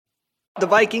The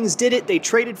Vikings did it. They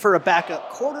traded for a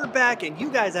backup quarterback, and you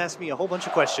guys asked me a whole bunch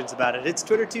of questions about it. It's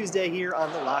Twitter Tuesday here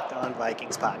on the Locked On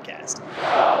Vikings podcast.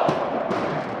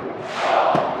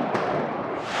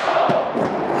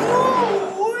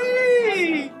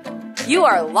 Ooh-wee! You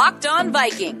are Locked On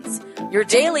Vikings, your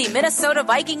daily Minnesota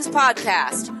Vikings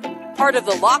podcast, part of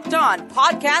the Locked On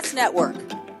Podcast Network,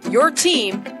 your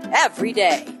team every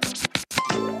day.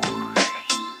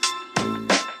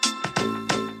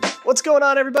 What's going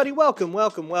on, everybody? Welcome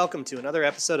to another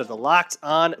episode of the Locked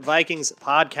On Vikings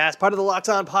podcast, part of the Locked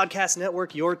On Podcast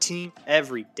Network, your team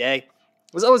every day.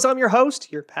 As always, I'm your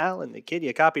host, your pal, and the kid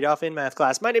you copied off in math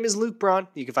class. My name is Luke Braun.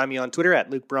 You can find me on Twitter at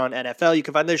Luke Braun NFL. You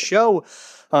can find this show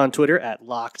on Twitter at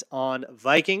Locked On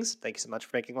Vikings. Thank you so much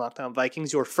for making Locked On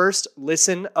Vikings your first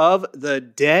listen of the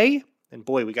day. And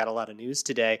boy, we got a lot of news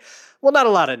today. Well, not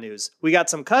a lot of news. We got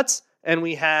some cuts, and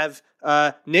we have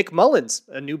Nick Mullens,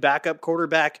 a new backup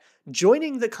quarterback,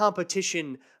 joining the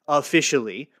competition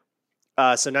officially.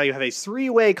 So now you have a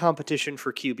three-way competition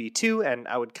for QB2, and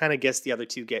I would kind of guess the other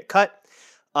two get cut.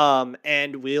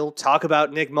 And we'll talk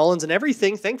about Nick Mullens and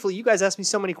everything. Thankfully, you guys asked me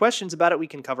so many questions about it. We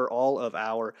can cover all of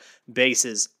our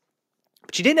bases.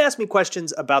 But you didn't ask me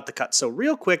questions about the cut. So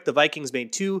real quick, the Vikings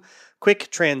made two quick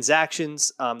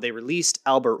transactions. They released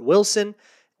Albert Wilson,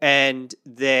 and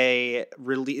they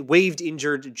waived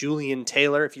injured Julian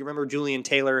Taylor. If you remember, Julian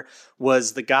Taylor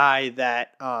was the guy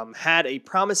that had a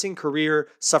promising career,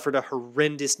 suffered a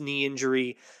horrendous knee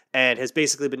injury, and has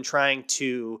basically been trying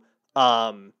to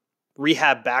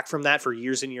rehab back from that for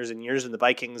years and years and years. And the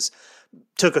Vikings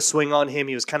took a swing on him.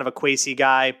 He was kind of a quasi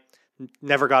guy,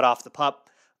 never got off the pup.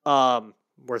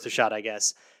 Worth a shot, I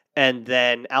guess. And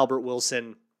then Albert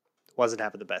Wilson wasn't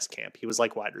having the best camp. He was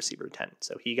like wide receiver 10.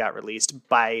 So he got released.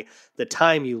 By the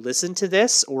time you listen to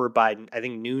this, or by, I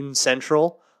think, noon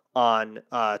central on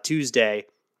Tuesday,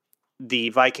 the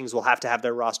Vikings will have to have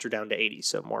their roster down to 80.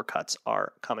 So more cuts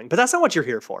are coming. But that's not what you're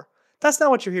here for. That's not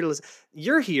what you're here to listen.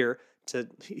 You're here to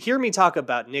hear me talk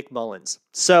about Nick Mullens.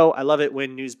 So I love it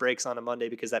when news breaks on a Monday,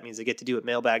 because that means I get to do it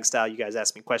mailbag style. You guys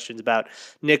ask me questions about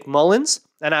Nick Mullens,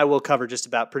 and I will cover just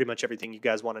about pretty much everything you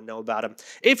guys want to know about him.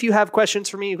 If you have questions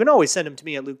for me, you can always send them to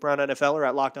me at Luke Braun NFL or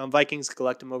at Locked On Vikings.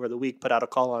 Collect them over the week, put out a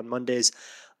call on Mondays.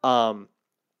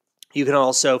 You can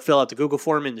also fill out the Google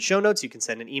form in the show notes. You can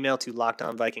send an email to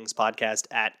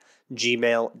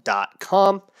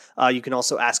lockedonvikingspodcast@gmail.com. You can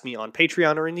also ask me on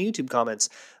Patreon or in the YouTube comments,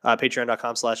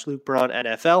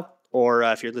 patreon.com/LukeBraunNFL. Or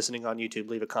if you're listening on YouTube,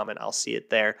 leave a comment. I'll see it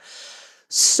there.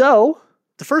 So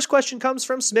the first question comes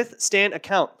from Smith Stan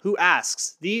Account, who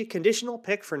asks, the conditional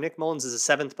pick for Nick Mullens is a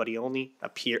 7th, but he only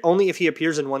if he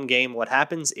appears in one game. What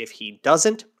happens if he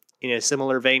doesn't? In a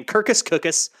similar vein, Kirkus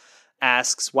Cookus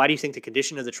asks, why do you think the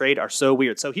condition of the trade are so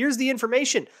weird? So here's the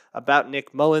information about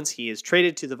Nick Mullens. He is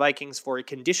traded to the Vikings for a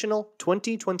conditional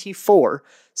 2024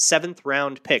 7th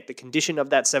round pick. The condition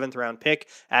of that 7th round pick,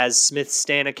 as Smith's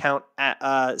Stan account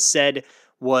said,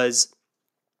 was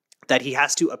that he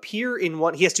has to appear in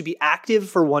one. He has to be active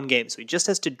for one game. So he just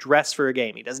has to dress for a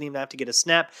game. He doesn't even have to get a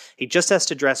snap. He just has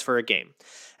to dress for a game.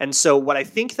 And so what I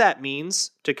think that means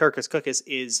to Kirkus Cookus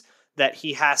is that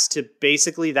he has to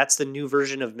basically, that's the new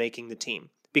version of making the team.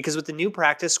 Because with the new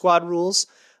practice squad rules,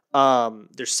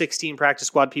 there's 16 practice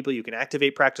squad people. You can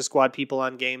activate practice squad people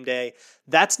on game day.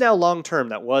 That's now long-term.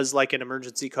 That was like an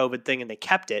emergency COVID thing, and they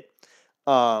kept it.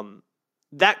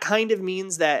 That kind of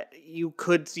means that you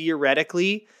could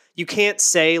theoretically, you can't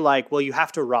say like, well, you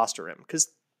have to roster him.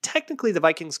 Because technically the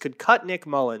Vikings could cut Nick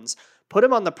Mullens, put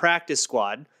him on the practice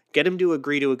squad, get him to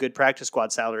agree to a good practice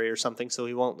squad salary or something so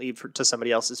he won't leave to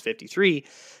somebody else's 53,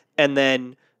 and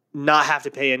then not have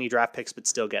to pay any draft picks but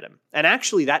still get him. And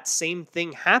actually, that same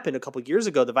thing happened a couple years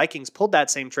ago. The Vikings pulled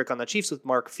that same trick on the Chiefs with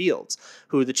Mark Fields,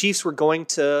 who the Chiefs were going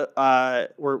to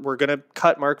were going to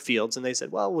cut Mark Fields, and they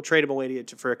said, well, we'll trade him away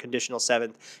for a conditional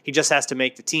 7th. He just has to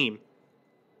make the team.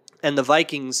 And the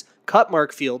Vikings cut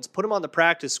Mark Fields, put him on the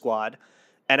practice squad,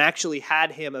 and actually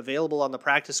had him available on the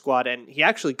practice squad. And he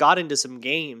actually got into some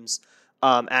games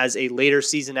as a later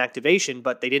season activation,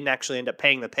 but they didn't actually end up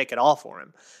paying the pick at all for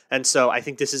him. And so I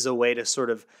think this is a way to sort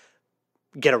of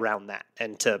get around that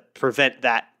and to prevent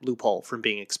that loophole from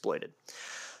being exploited.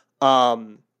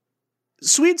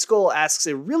 Swede Skull asks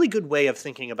a really good way of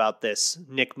thinking about this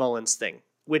Nick Mullens thing,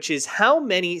 which is how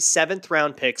many 7th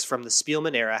round picks from the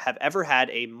Spielman era have ever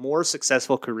had a more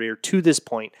successful career to this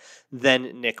point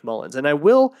than Nick Mullens? And I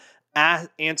will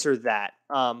answer that,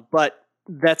 but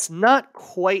that's not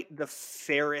quite the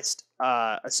fairest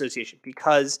association,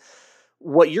 because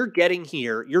what you're getting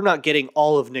here, you're not getting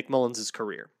all of Nick Mullens'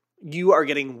 career. you are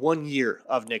getting 1 year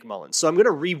of Nick Mullins. So I'm going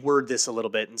to reword this a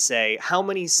little bit and say, how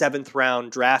many 7th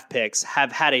round draft picks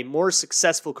have had a more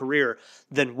successful career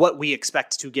than what we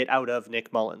expect to get out of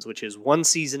Nick Mullins, which is 1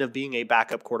 season of being a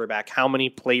backup quarterback? How many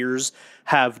players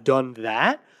have done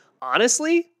that?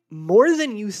 Honestly, more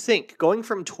than you think. Going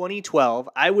from 2012,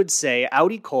 I would say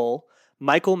Audi Cole,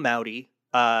 Michael Mauti,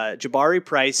 Jabari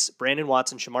Price, Brandon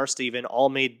Watson, Shamar Stephen all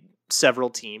made several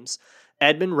teams.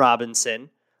 Edmund Robinson,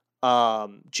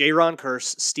 Jaron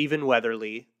Kearse, Stephen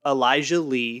Weatherly, Elijah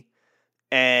Lee,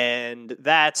 and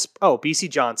that's BC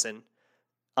Johnson.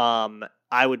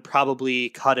 I would probably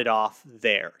cut it off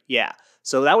there. Yeah.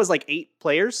 So that was like 8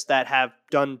 players that have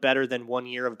done better than 1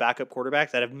 year of backup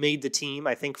quarterback that have made the team,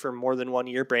 I think, for more than 1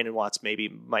 year. Brandon Watts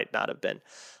might not have been.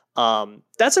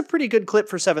 That's a pretty good clip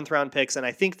for 7th round picks, and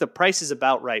I think the price is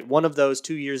about right. One of those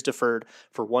 2 years deferred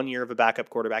for 1 year of a backup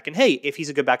quarterback. And hey, if he's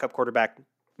a good backup quarterback,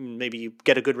 maybe you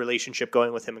get a good relationship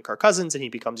going with him and Kirk Cousins, and he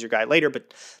becomes your guy later,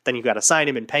 but then you got to sign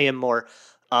him and pay him more.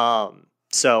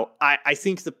 So I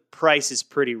think the price is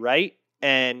pretty right.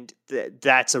 And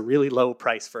that's a really low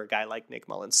price for a guy like Nick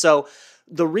Mullins. So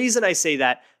the reason I say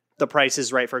that the price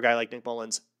is right for a guy like Nick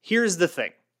Mullins, here's the thing.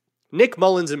 Nick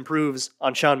Mullins improves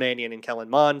on Sean Mannion and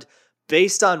Kellen Mond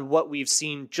based on what we've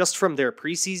seen just from their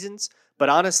preseasons. But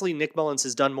honestly, Nick Mullins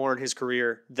has done more in his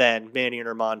career than Mannion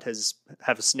or Mond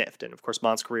have sniffed. And of course,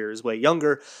 Mond's career is way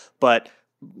younger. But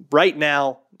right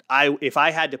now, if I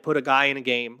had to put a guy in a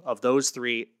game of those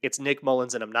 3, it's Nick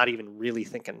Mullins, and I'm not even really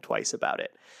thinking twice about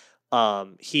it.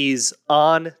 He's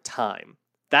on time.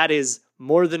 That is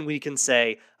more than we can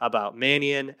say about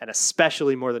Mannion, and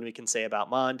especially more than we can say about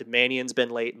Mond. Mannion's been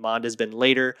late. Mond has been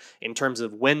later in terms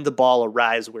of when the ball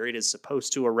arrives where it is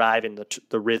supposed to arrive in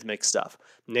the rhythmic stuff.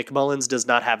 Nick Mullins does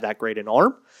not have that great an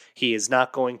arm. He is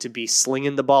not going to be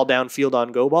slinging the ball downfield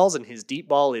on go balls, and his deep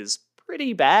ball is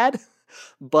pretty bad.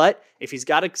 But if he's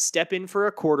got to step in for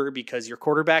a quarter because your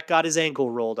quarterback got his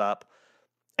ankle rolled up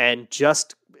and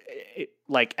just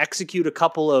execute a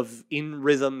couple of in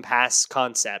rhythm pass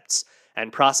concepts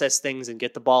and process things and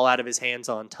get the ball out of his hands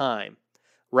on time.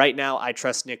 Right now, I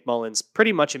trust Nick Mullins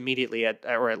pretty much immediately,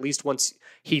 or at least once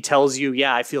he tells you,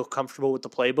 yeah, I feel comfortable with the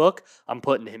playbook, I'm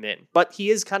putting him in. But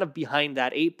he is kind of behind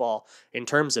that 8 ball in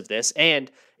terms of this,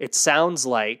 and it sounds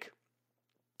like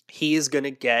he is going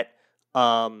to get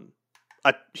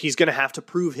he's going to have to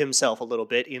prove himself a little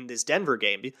bit in this Denver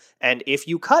game. And if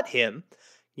you cut him,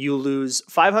 you lose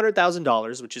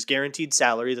 $500,000, which is guaranteed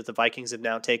salary that the Vikings have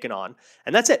now taken on.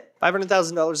 And that's it.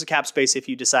 $500,000 of cap space if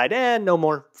you decide, no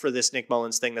more for this Nick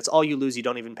Mullins thing. That's all you lose. You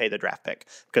don't even pay the draft pick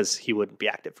because he wouldn't be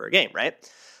active for a game, right?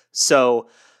 So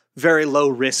very low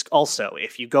risk also.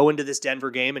 If you go into this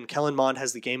Denver game and Kellen Mond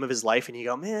has the game of his life and you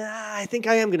go, I think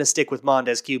I am going to stick with Mond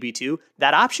as QB2,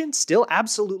 that option still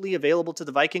absolutely available to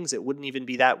the Vikings. It wouldn't even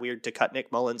be that weird to cut Nick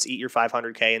Mullins, eat your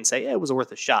 $500K and say, it was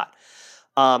worth a shot.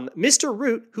 Mr.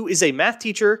 Root, who is a math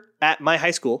teacher at my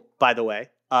high school, by the way,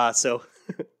 so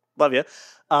love you,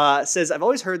 says, I've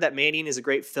always heard that Mannion is a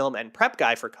great film and prep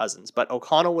guy for Cousins, but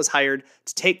O'Connell was hired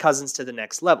to take Cousins to the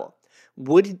next level.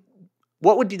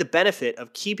 What would be the benefit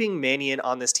of keeping Mannion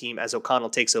on this team as O'Connell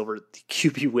takes over the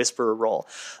QB whisperer role?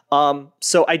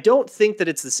 So I don't think that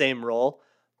it's the same role.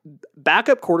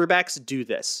 Backup quarterbacks do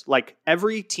this. Like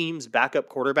every team's backup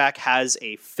quarterback has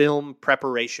a film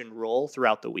preparation role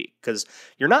throughout the week because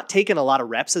you're not taking a lot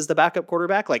of reps as the backup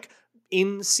quarterback. Like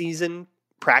in season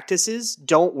practices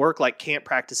don't work like camp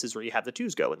practices where you have the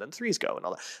 2s go and then 3s go and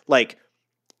all that. Like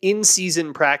in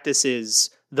season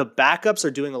practices, the backups are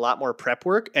doing a lot more prep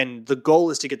work and the goal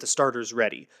is to get the starters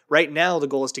ready. Right now, the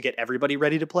goal is to get everybody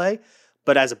ready to play.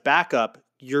 But as a backup,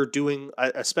 you're doing,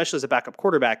 especially as a backup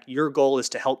quarterback, your goal is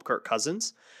to help Kirk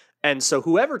Cousins. And so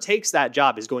whoever takes that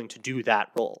job is going to do that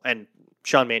role. And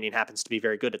Sean Mannion happens to be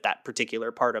very good at that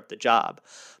particular part of the job.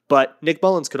 But Nick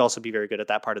Mullins could also be very good at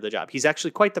that part of the job. He's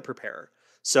actually quite the preparer.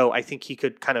 So I think he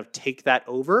could kind of take that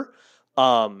over.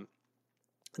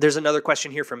 There's another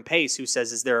question here from Pace who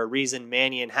says, is there a reason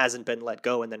Mannion hasn't been let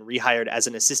go and then rehired as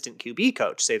an assistant QB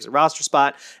coach? Saves a roster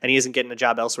spot, and he isn't getting a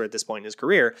job elsewhere at this point in his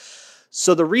career.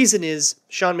 So the reason is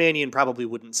Sean Mannion probably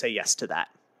wouldn't say yes to that.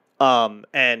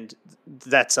 And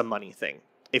that's a money thing.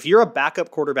 If you're a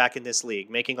backup quarterback in this league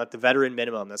making like the veteran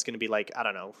minimum, that's going to be like, I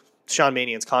don't know, Sean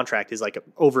Mannion's contract is like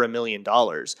over $1 million.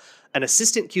 An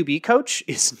assistant QB coach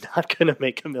is not going to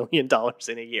make $1 million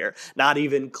in a year, not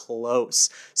even close.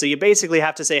 So you basically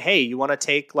have to say, hey, you want to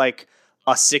take like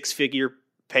a 6-figure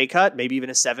pay cut, maybe even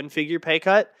a 7-figure pay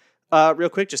cut real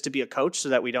quick just to be a coach so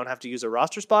that we don't have to use a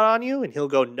roster spot on you? And he'll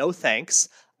go, no, thanks.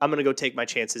 I'm going to go take my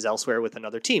chances elsewhere with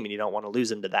another team. And you don't want to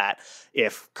lose him to that.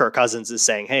 If Kirk Cousins is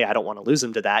saying, hey, I don't want to lose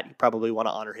him to that, you probably want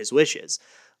to honor his wishes.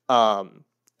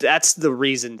 That's the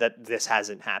reason that this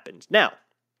hasn't happened. Now,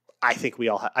 I think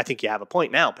I think you have a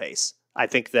point now, Pace. I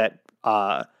think that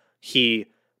he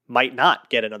might not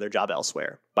get another job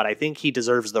elsewhere, but I think he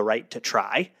deserves the right to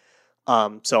try.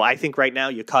 So I think right now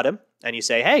you cut him and you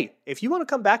say, hey, if you want to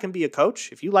come back and be a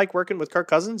coach, if you like working with Kirk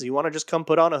Cousins, you want to just come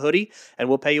put on a hoodie and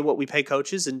we'll pay you what we pay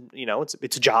coaches. And,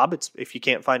 it's a job. If you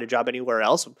can't find a job anywhere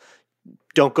else,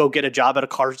 don't go get a job at a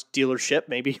car dealership.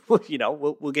 Maybe,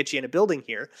 we'll get you in a building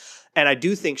here. And I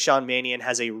do think Sean Mannion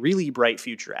has a really bright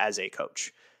future as a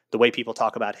coach. The way people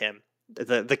talk about him,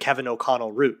 the Kevin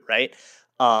O'Connell route, right?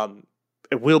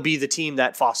 It will be the team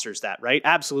that fosters that, right?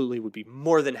 Absolutely would be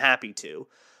more than happy to.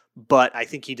 But I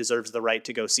think he deserves the right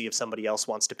to go see if somebody else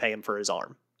wants to pay him for his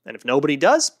arm. And if nobody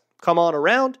does, come on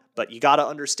around. But you got to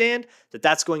understand that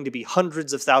that's going to be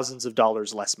hundreds of thousands of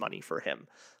dollars less money for him.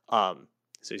 So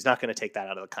he's not going to take that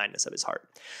out of the kindness of his heart.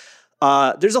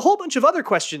 There's a whole bunch of other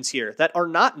questions here that are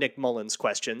not Nick Mullins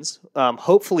questions.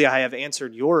 Hopefully I have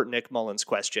answered your Nick Mullins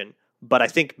question. But I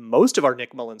think most of our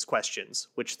Nick Mullins questions,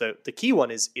 which the key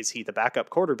one is he the backup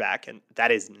quarterback? And that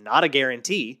is not a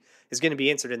guarantee, is going to be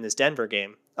answered in this Denver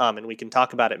game. And we can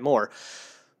talk about it more.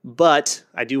 But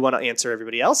I do want to answer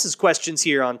everybody else's questions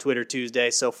here on Twitter Tuesday.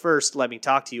 So first, let me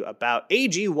talk to you about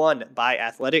AG1 by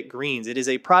Athletic Greens. It is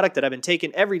a product that I've been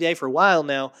taking every day for a while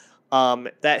now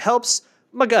that helps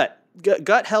my gut.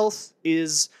 Gut health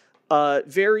is a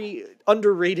very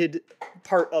underrated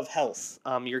part of health.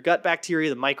 Your gut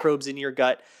bacteria, the microbes in your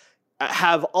gut,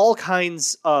 have all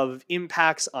kinds of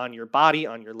impacts on your body,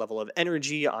 on your level of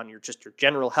energy, on your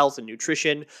general health and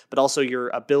nutrition, but also your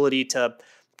ability to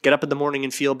get up in the morning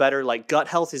and feel better. Like gut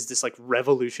health is this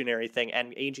revolutionary thing,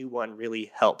 and AG1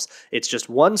 really helps. It's just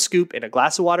one scoop in a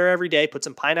glass of water every day. Put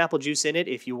some pineapple juice in it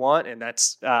if you want, and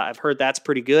that's I've heard that's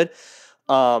pretty good.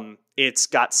 It's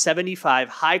got 75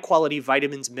 high-quality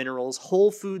vitamins, minerals,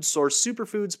 whole food source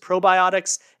superfoods,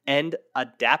 probiotics, and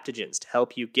adaptogens to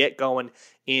help you get going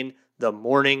in the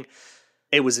morning.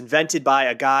 It was invented by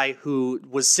a guy who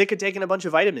was sick of taking a bunch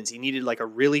of vitamins. He needed a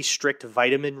really strict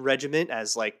vitamin regimen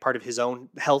as part of his own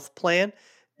health plan.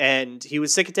 And he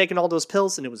was sick of taking all those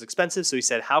pills and it was expensive. So he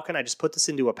said, how can I just put this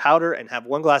into a powder and have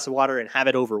one glass of water and have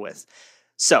it over with?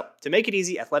 So, to make it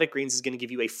easy, Athletic Greens is going to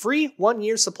give you a free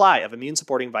 1-year supply of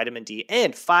immune-supporting vitamin D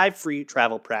and 5 free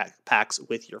travel packs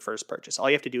with your first purchase. All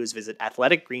you have to do is visit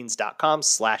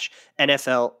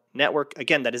athleticgreens.com/NFL Network.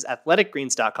 Again, that is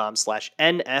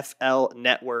athleticgreens.com/NFL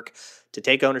Network to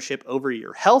take ownership over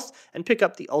your health and pick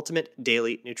up the ultimate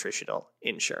daily nutritional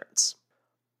insurance.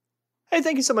 Hey,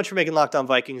 thank you so much for making Locked On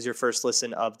Vikings your first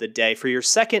listen of the day. For your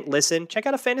second listen, check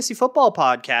out a fantasy football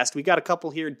podcast. We got a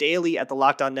couple here daily at the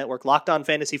Locked On Network, Locked On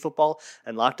Fantasy Football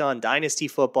and Locked On Dynasty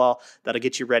Football. That'll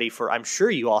get you ready for, I'm sure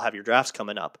you all have your drafts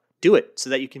coming up. Do it so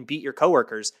that you can beat your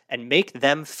coworkers and make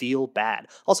them feel bad.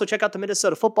 Also, check out the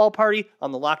Minnesota Football Party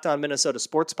on the Locked On Minnesota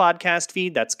Sports podcast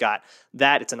feed. That's got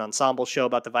that. It's an ensemble show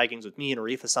about the Vikings with me and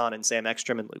Arif Hassan and Sam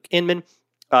Ekstrom and Luke Inman.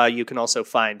 You can also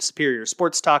find Superior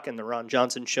Sports Talk and the Ron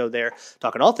Johnson Show there,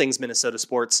 talking all things Minnesota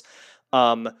sports.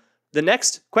 The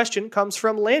next question comes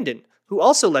from Landon, who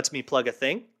also lets me plug a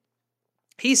thing.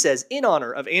 He says, in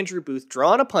honor of Andrew Booth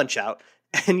drawing a punch-out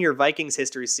and your Vikings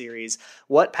history series,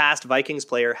 what past Vikings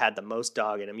player had the most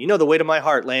dog in him? You know the weight of my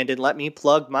heart, Landon. Let me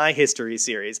plug my history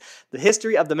series. The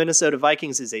History of the Minnesota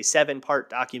Vikings is a 7-part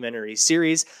documentary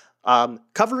series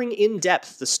covering in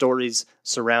depth the stories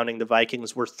surrounding the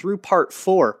Vikings. We're through part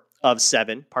 4 of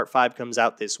 7. Part 5 comes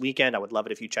out this weekend. I would love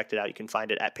it if you checked it out. You can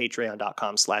find it at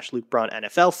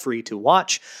patreon.com/LukeBraunNFL, free to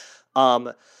watch.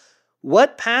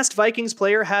 What past Vikings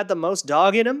player had the most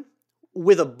dog in him?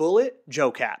 With a bullet,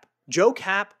 Joe Cap. Joe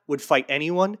Cap would fight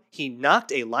anyone. He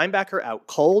knocked a linebacker out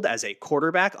cold as a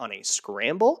quarterback on a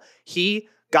scramble. He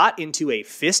got into a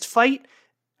fist fight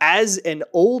as an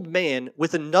old man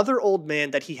with another old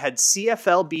man that he had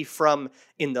CFL beef from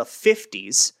in the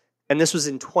 50s, and this was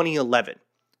in 2011.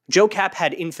 Joe Cap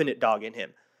had infinite dog in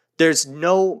him. There's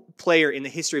no player in the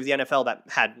history of the NFL that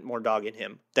had more dog in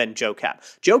him than Joe Cap.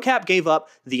 Joe Cap gave up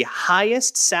the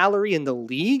highest salary in the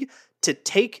league to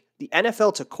take the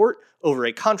NFL to court over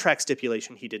a contract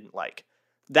stipulation he didn't like.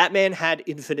 That man had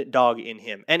infinite dog in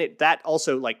him. And that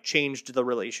also changed the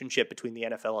relationship between the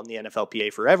NFL and the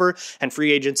NFLPA forever. And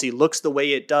free agency looks the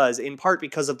way it does, in part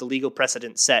because of the legal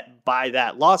precedent set by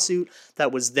that lawsuit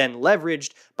that was then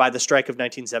leveraged by the strike of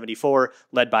 1974,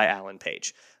 led by Alan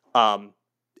Page.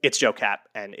 It's Joe Cap,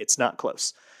 and it's not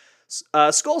close.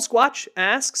 Skull Squatch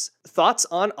asks, thoughts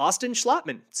on Austin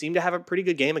Schlottmann? Seemed to have a pretty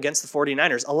good game against the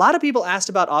 49ers. A lot of people asked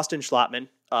about Austin Schlottmann.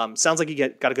 Sounds like he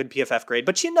got a good PFF grade,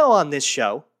 but on this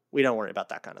show, we don't worry about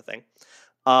that kind of thing.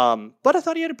 But I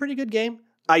thought he had a pretty good game.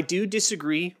 I do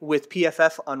disagree with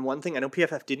PFF on one thing. I know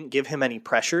PFF didn't give him any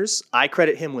pressures. I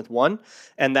credit him with one,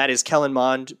 and that is Kellen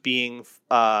Mond being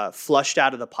flushed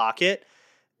out of the pocket.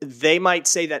 They might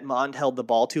say that Mond held the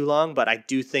ball too long, but I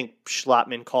do think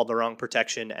Schlotman called the wrong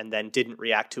protection and then didn't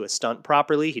react to a stunt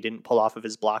properly. He didn't pull off of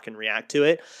his block and react to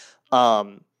it.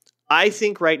 I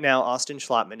think right now Austin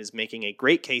Schlotman is making a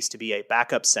great case to be a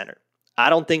backup center. I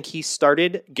don't think he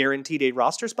started guaranteed a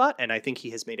roster spot, and I think he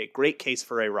has made a great case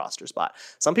for a roster spot.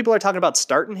 Some people are talking about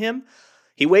starting him.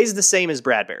 He weighs the same as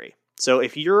Bradbury. So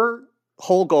if your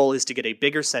whole goal is to get a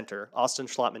bigger center, Austin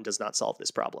Schlotman does not solve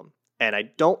this problem. And I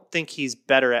don't think he's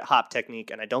better at hop technique,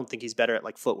 and I don't think he's better at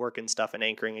like footwork and stuff and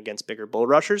anchoring against bigger bull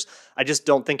rushers. I just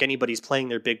don't think anybody's playing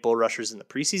their big bull rushers in the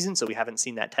preseason, so we haven't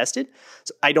seen that tested.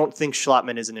 So I don't think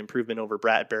Schlotman is an improvement over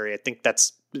Bradbury. I think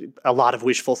that's a lot of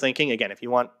wishful thinking. Again, if you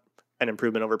want an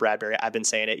improvement over Bradbury, I've been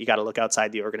saying it, you got to look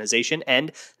outside the organization,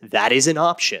 and that is an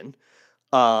option.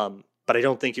 But I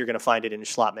don't think you're going to find it in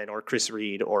Schlotman or Chris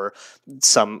Reed or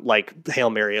some like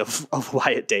Hail Mary of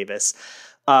Wyatt Davis.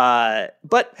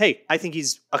 But hey, I think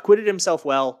he's acquitted himself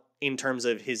well in terms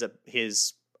of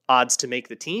his odds to make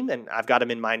the team. And I've got him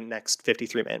in my next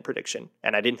 53-man prediction,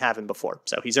 and I didn't have him before.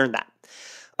 So he's earned that.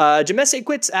 Jamese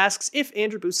Quits asks, if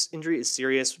Andrew Booth's injury is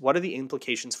serious, what are the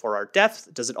implications for our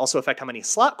depth? Does it also affect how many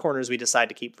slot corners we decide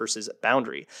to keep versus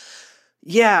boundary?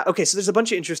 Yeah, okay, so there's a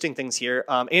bunch of interesting things here.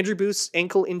 Andrew Booth's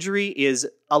ankle injury is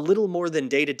a little more than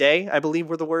day-to-day, I believe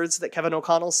were the words that Kevin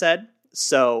O'Connell said.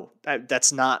 So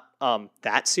that's not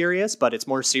that serious, but it's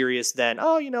more serious than,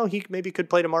 he maybe could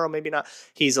play tomorrow, maybe not.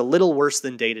 He's a little worse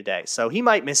than day-to-day, so he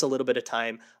might miss a little bit of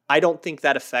time. I don't think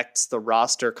that affects the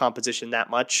roster composition that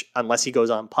much unless he goes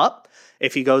on PUP.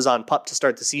 If he goes on PUP to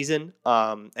start the season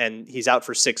and he's out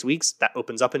for 6 weeks, that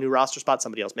opens up a new roster spot.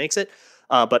 Somebody else makes it.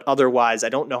 But otherwise, I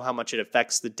don't know how much it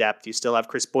affects the depth. You still have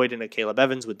Chris Boyd and Caleb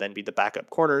Evans would then be the backup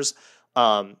corners.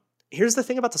 Here's the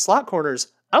thing about the slot corners.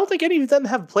 I don't think any of them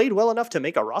have played well enough to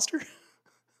make a roster.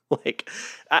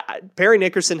 Perry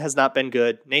Nickerson has not been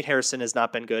good. Nate Harrison has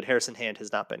not been good. Harrison Hand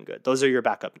has not been good. Those are your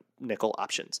backup nickel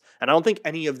options. And I don't think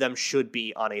any of them should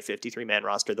be on a 53-man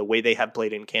roster the way they have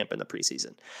played in camp in the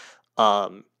preseason.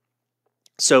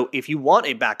 So if you want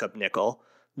a backup nickel,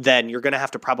 then you're going to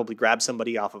have to probably grab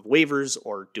somebody off of waivers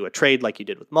or do a trade like you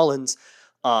did with Mullins,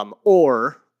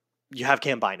 or you have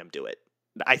Cam Bynum do it.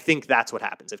 I think that's what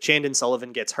happens. If Chandon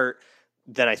Sullivan gets hurt,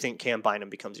 then I think Cam Bynum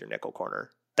becomes your nickel corner.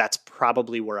 That's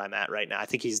probably where I'm at right now. I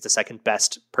think he's the second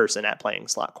best person at playing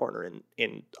slot corner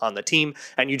in on the team.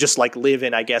 And you just like live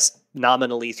in, I guess,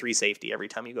 nominally 3 safety every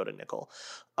time you go to nickel.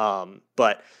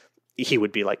 But he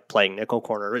would be like playing nickel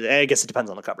corner. I guess it depends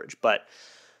on the coverage, but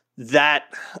that,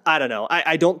 I don't know.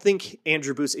 I don't think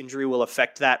Andrew Booth's injury will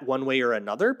affect that one way or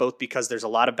another, both because there's a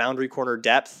lot of boundary corner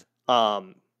depth.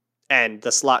 And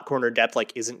the slot corner depth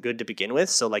isn't good to begin with.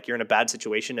 So you're in a bad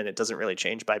situation and it doesn't really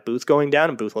change by Booth going down,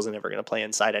 and Booth wasn't ever going to play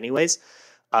inside anyways.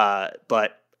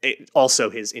 But also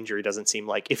his injury doesn't seem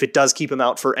like, if it does keep him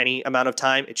out for any amount of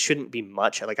time, it shouldn't be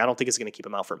much. I don't think it's going to keep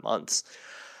him out for months.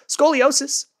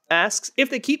 Scoliosis asks, if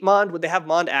they keep Mond, would they have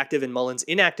Mond active and Mullins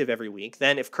inactive every week?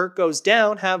 Then if Kirk goes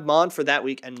down, have Mond for that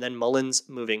week and then Mullins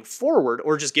moving forward,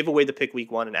 or just give away the pick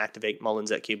week 1 and activate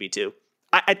Mullins at QB2.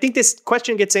 I think this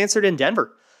question gets answered in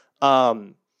Denver.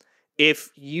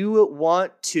 If you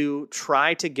want to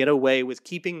try to get away with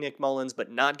keeping Nick Mullins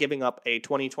but not giving up a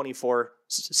 2024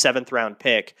 7th round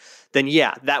pick, then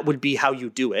yeah, that would be how you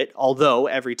do it. Although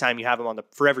every time you have him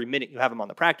for every minute you have him on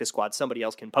the practice squad, somebody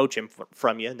else can poach him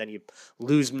from you, and then you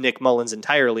lose Nick Mullins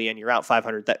entirely and you're out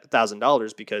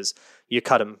 $500,000 because you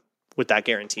cut him with that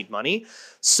guaranteed money.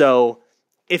 So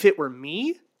if it were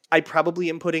me, I probably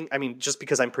am just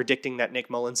because I'm predicting that Nick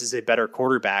Mullins is a better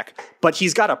quarterback, but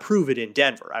he's got to prove it in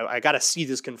Denver. I got to see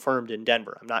this confirmed in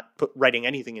Denver. I'm not writing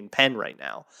anything in pen right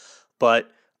now, but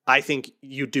I think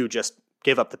you do just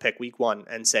give up the pick week 1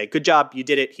 and say, good job, you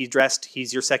did it. He's dressed.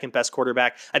 He's your second best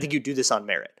quarterback. I think you do this on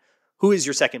merit. Who is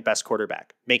your second best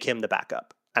quarterback? Make him the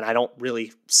backup. And I don't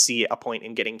really see a point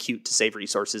in getting cute to save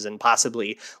resources and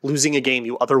possibly losing a game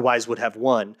you otherwise would have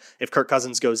won if Kirk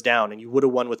Cousins goes down and you would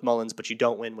have won with Mullins, but you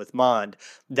don't win with Mond.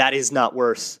 That is not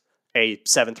worth a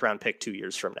 7th round pick 2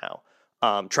 years from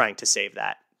now, trying to save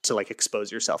that to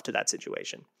expose yourself to that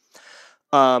situation.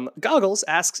 Goggles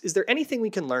asks, is there anything we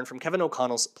can learn from Kevin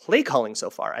O'Connell's play calling so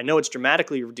far? I know it's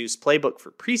dramatically reduced playbook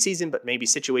for preseason, but maybe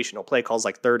situational play calls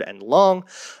like 3rd and long.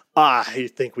 I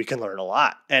think we can learn a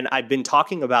lot. And I've been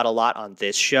talking about a lot on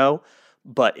this show,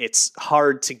 but it's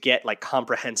hard to get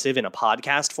comprehensive in a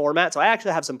podcast format. So I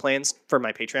actually have some plans for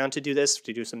my Patreon to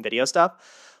do some video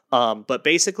stuff. But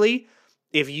basically,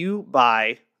 if you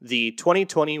buy the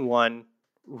 2021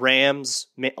 Rams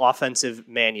offensive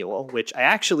manual, which I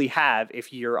actually have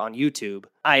if you're on YouTube.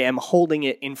 I am holding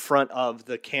it in front of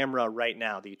the camera right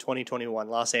now, the 2021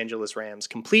 Los Angeles Rams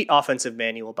Complete Offensive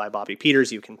Manual by Bobby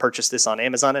Peters. You can purchase this on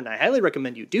Amazon, and I highly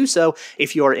recommend you do so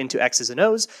if you are into X's and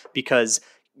O's, because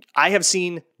I have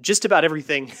seen just about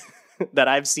everything that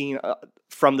I've seen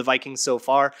from the Vikings so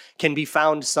far can be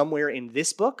found somewhere in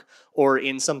this book or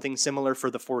in something similar for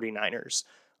the 49ers.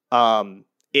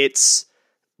 It's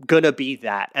going to be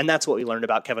that. And that's what we learned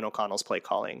about Kevin O'Connell's play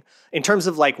calling. In terms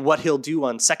of like what he'll do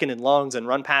on second and longs and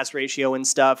run pass ratio and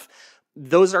stuff,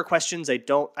 those are questions I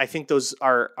think those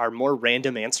are more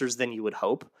random answers than you would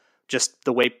hope. Just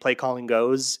the way play calling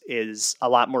goes is a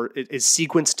lot more, it is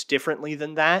sequenced differently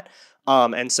than that.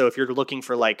 And so if you're looking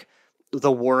for like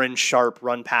the Warren Sharp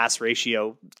run pass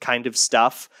ratio kind of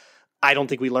stuff, I don't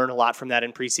think we learn a lot from that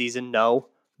in preseason. No,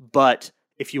 but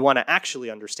if you want to actually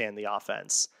understand the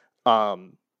offense,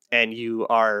 and you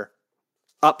are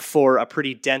up for a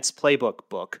pretty dense playbook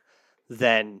book,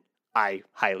 then I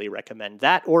highly recommend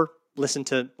that, or listen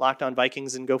to Locked On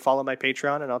Vikings and go follow my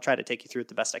Patreon, and I'll try to take you through it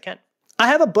the best I can. I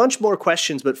have a bunch more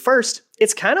questions, but first,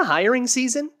 it's kind of hiring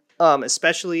season,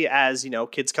 especially as,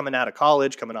 kids coming out of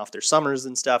college, coming off their summers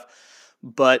and stuff.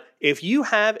 But if you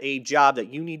have a job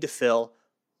that you need to fill,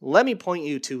 let me point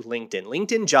you to LinkedIn.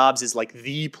 LinkedIn Jobs is like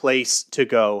the place to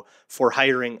go for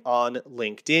hiring on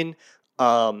LinkedIn.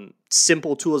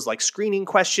 Simple tools like screening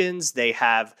questions. They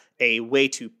have a way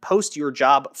to post your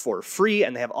job for free,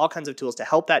 and they have all kinds of tools to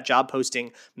help that job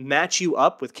posting match you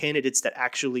up with candidates that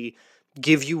actually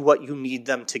give you what you need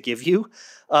them to give you.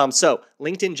 So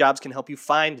LinkedIn Jobs can help you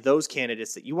find those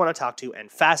candidates that you want to talk to, and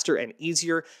faster and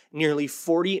easier. Nearly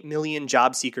 40 million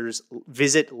job seekers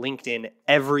visit LinkedIn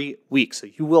every week. So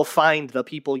you will find the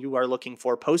people you are looking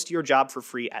for. Post your job for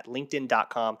free at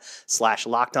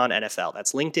linkedin.com/LockedOnNFL.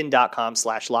 That's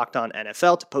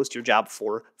linkedin.com/LockedOnNFL to post your job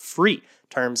for free.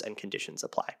 Terms and conditions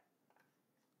apply.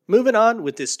 Moving on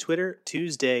with this Twitter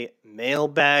Tuesday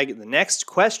mailbag. The next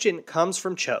question comes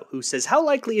from Cho, who says, how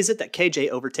likely is it that KJ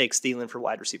overtakes Thielen for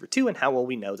wide receiver 2, and how will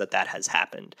we know that that has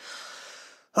happened?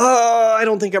 I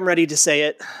don't think I'm ready to say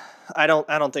it. I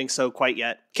don't think so quite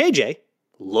yet. KJ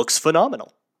looks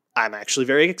phenomenal. I'm actually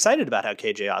very excited about how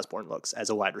KJ Osborne looks as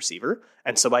a wide receiver,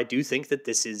 and so I do think that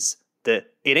this is it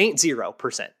ain't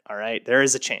 0%, all right? There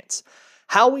is a chance.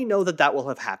 How we know that that will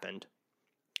have happened,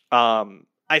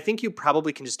 I think you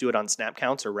probably can just do it on snap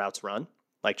counts or routes run,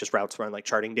 like just routes run, like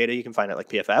charting data. You can find it like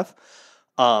PFF.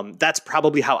 That's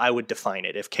probably how I would define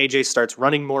it. If KJ starts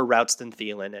running more routes than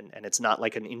Thielen and it's not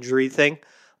like an injury thing,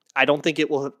 I don't think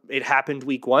it happened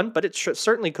week 1, but it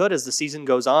certainly could as the season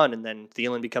goes on. And then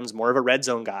Thielen becomes more of a red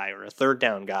zone guy or a third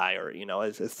down guy, or, a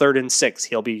 3rd and 6,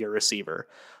 he'll be your receiver.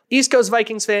 East Coast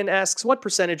Vikings fan asks, what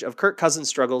percentage of Kirk Cousins'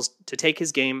 struggles to take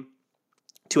his game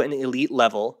to an elite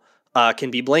level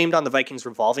can be blamed on the Vikings'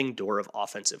 revolving door of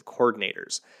offensive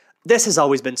coordinators? This has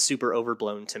always been super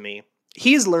overblown to me.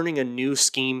 He's learning a new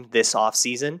scheme this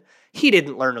offseason. He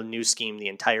didn't learn a new scheme the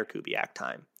entire Kubiak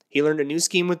time. He learned a new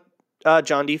scheme with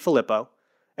John DeFilippo,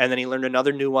 and then he learned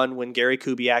another new one when Gary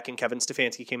Kubiak and Kevin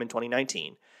Stefanski came in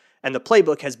 2019. And the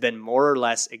playbook has been more or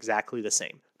less exactly the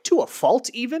same. To a fault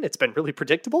even, it's been really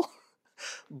predictable.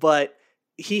 But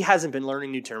he hasn't been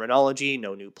learning new terminology,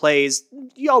 no new plays.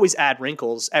 You always add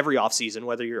wrinkles every offseason,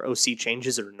 whether your OC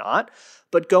changes or not.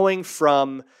 But going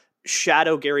from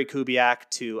shadow Gary Kubiak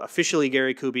to officially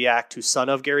Gary Kubiak to son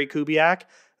of Gary Kubiak,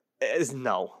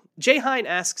 no. Jay Hine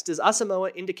asks, does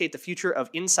Asamoah indicate the future of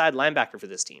inside linebacker for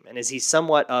this team? And is he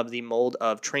somewhat of the mold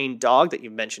of trained dog that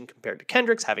you've mentioned compared to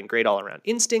Kendricks, having great all-around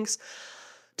instincts?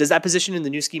 Does that position in the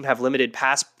new scheme have limited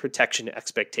pass protection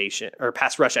expectation or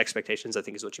pass rush expectations, I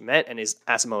think is what you meant? And is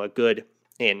Asamoah good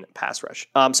in pass rush?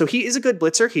 So he is a good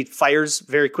blitzer. He fires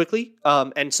very quickly.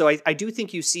 And so I do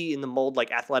think you see in the mold,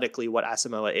 like athletically, what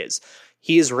Asamoah is.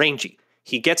 He is rangy.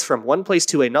 He gets from one place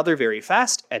to another very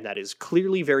fast, and that is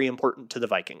clearly very important to the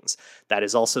Vikings. That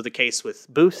is also the case with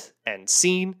Booth and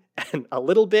Scene, and a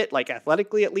little bit, like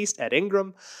athletically at least, Ed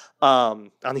Ingram.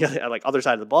 On the other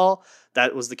side of the ball,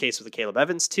 that was the case with the Caleb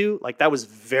Evans too. Like that was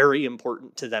very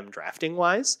important to them drafting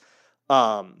wise.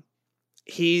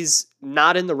 He's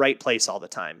not in the right place all the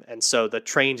time, and so the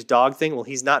trained dog thing. Well,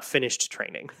 he's not finished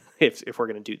training. If we're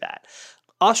going to do that,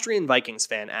 Austrian Vikings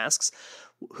fan asks,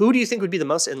 who do you think would be the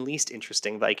most and least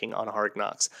interesting Viking on Hard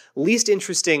Knocks? Least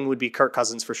interesting would be Kirk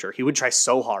Cousins for sure. He would try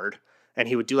so hard, and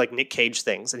he would do like Nick Cage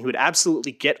things, and he would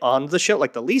absolutely get on the show.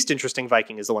 Like the least interesting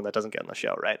Viking is the one that doesn't get on the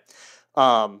show, right?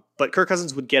 But Kirk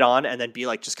Cousins would get on and then be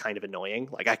like just kind of annoying.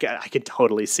 Like I could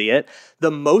totally see it.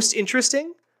 The most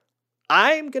interesting,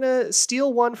 I'm going to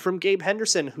steal one from Gabe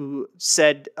Henderson, who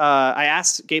said, I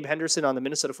asked Gabe Henderson on the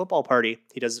Minnesota Football Party,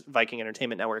 he does Viking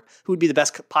Entertainment Network, who would be the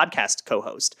best podcast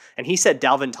co-host. And he said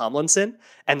Dalvin Tomlinson,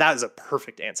 and that is a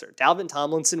perfect answer. Dalvin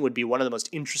Tomlinson would be one of the most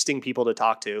interesting people to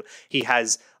talk to. He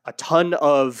has a ton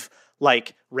of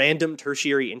like random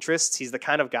tertiary interests. He's the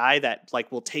kind of guy that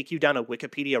like will take you down a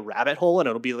Wikipedia rabbit hole and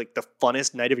it'll be like the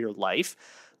funnest night of your life.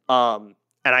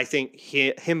 And I think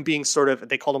him being sort of,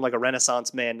 they called him like a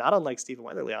Renaissance man, not unlike Stephen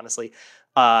Weatherly, honestly.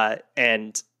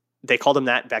 And they called him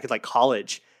that back at like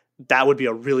college. That would be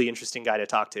a really interesting guy to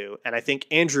talk to. And I think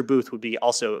Andrew Booth would be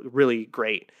also really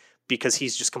great because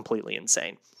he's just completely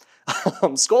insane.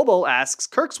 Skullbowl asks,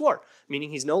 Kirk's War,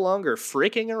 meaning he's no longer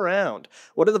freaking around.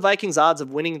 What are the Vikings' odds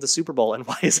of winning the Super Bowl and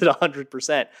why is it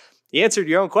 100%? You answered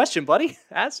your own question, buddy.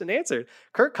 Asked and answered.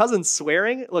 Kirk Cousins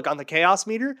swearing. Look, on the chaos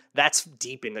meter, that's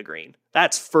deep in the green.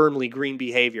 That's firmly green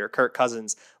behavior. Kirk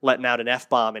Cousins letting out an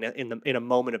F-bomb in a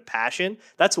moment of passion.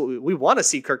 That's what we want to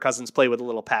see Kirk Cousins play with a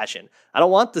little passion. I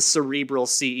don't want the cerebral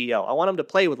CEO. I want him to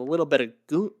play with a little bit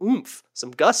of oomph,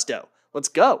 some gusto. Let's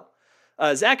go.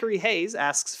 Zachary Hayes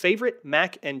asks, favorite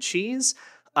mac and cheese?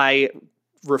 I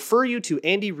refer you to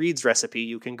Andy Reid's recipe.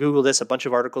 You can Google this. A bunch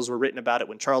of articles were written about it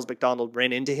when Charles McDonald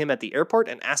ran into him at the airport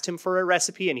and asked him for a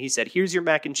recipe. And he said, here's your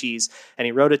mac and cheese. And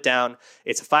he wrote it down.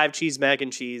 It's a 5-cheese mac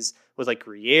and cheese with like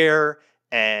Gruyere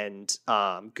and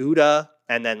Gouda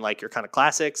and then like your kind of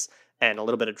classics and a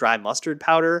little bit of dry mustard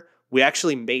powder. We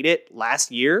actually made it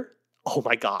last year. Oh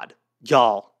my God,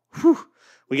 y'all. Whew.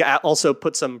 We also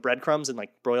put some breadcrumbs and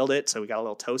like broiled it. So we got a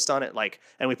little toast on it.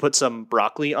 And we put some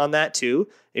broccoli on that too.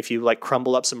 If you like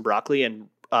crumble up some broccoli and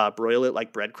broil it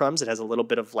like breadcrumbs, it has a little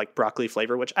bit of like broccoli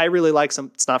flavor, which I really like.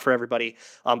 It's not for everybody,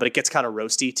 but it gets kind of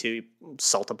roasty too. You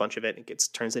salt a bunch of it and it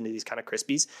turns into these kind of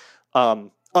crispies.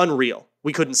 Unreal.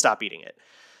 We couldn't stop eating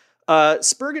it.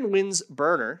 Spurgeon Wins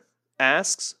Burner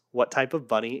asks, what type of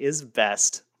bunny is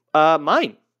best?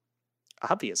 Mine,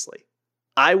 obviously.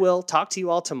 I will talk to you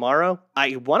all tomorrow.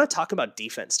 I want to talk about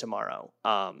defense tomorrow.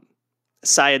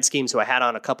 Syed Schemes, who I had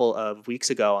on a couple of weeks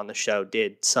ago on the show,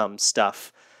 did some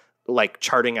stuff like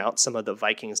charting out some of the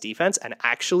Vikings defense and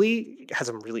actually has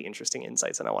some really interesting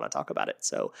insights, and I want to talk about it.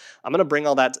 So I'm going to bring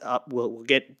all that up. We'll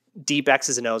get deep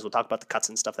X's and O's. We'll talk about the cuts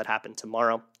and stuff that happened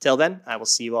tomorrow. Till then, I will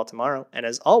see you all tomorrow. And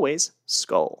as always,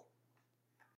 Skull.